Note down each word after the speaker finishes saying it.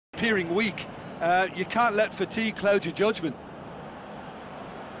appearing weak. You can't let fatigue cloud your judgment.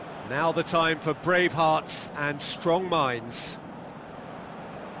 Now the time for brave hearts and strong minds.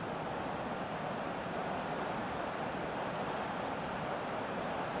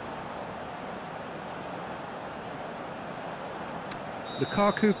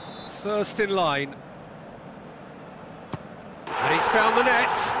 Lukaku first in line. And he's found the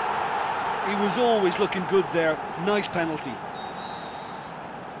net. He was always looking good there. Nice penalty.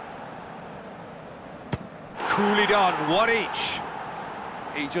 Coolly done, one each.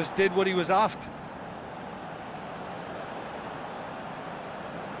 He just did what he was asked.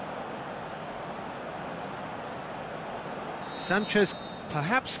 Sanchez,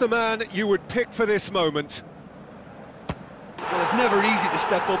 perhaps the man you would pick for this moment. Well, it's never easy to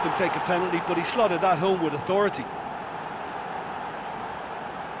step up and take a penalty, but he slotted that home with authority.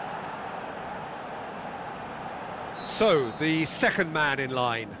 So, the second man in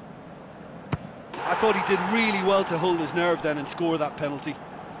line. I thought he did really well to hold his nerve then and score that penalty.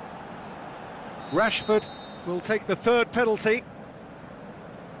 Rashford will take the third penalty.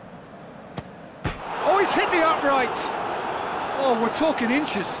 Oh, he's hit the upright! Oh, we're talking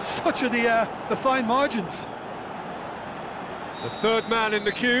inches. Such are the fine margins. The third man in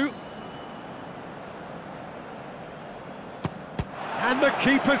the queue. And the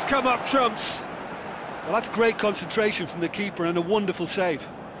keeper's come up trumps. Well, that's great concentration from the keeper and a wonderful save.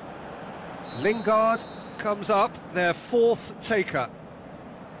 Lingard comes up, their fourth taker.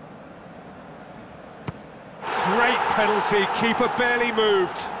 Great penalty, keeper barely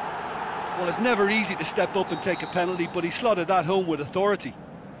moved. Well, it's never easy to step up and take a penalty, but he slotted that home with authority.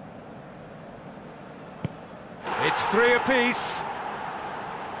 It's three apiece.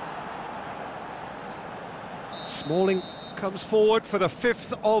 Smalling comes forward for the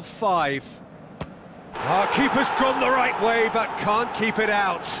fifth of five. Our keeper's gone the right way, but can't keep it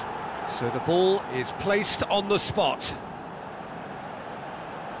out. So the ball is placed on the spot.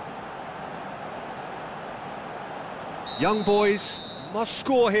 Young boys must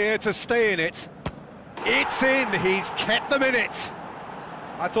score here to stay in it. It's in, he's kept them in it.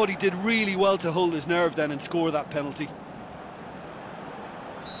 I thought he did really well to hold his nerve then and score that penalty.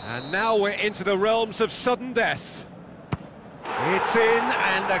 And now we're into the realms of sudden death. It's in,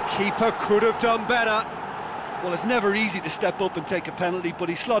 and the keeper could have done better. Well, it's never easy to step up and take a penalty, but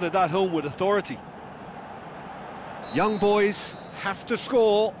he slotted that home with authority. Young boys have to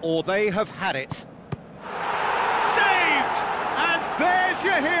score, or they have had it. Saved! And there's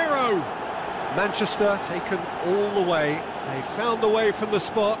your hero! Manchester taken all the way. They found the way from the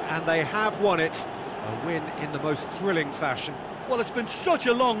spot, and they have won it. A win in the most thrilling fashion. Well, it's been such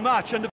a long match, and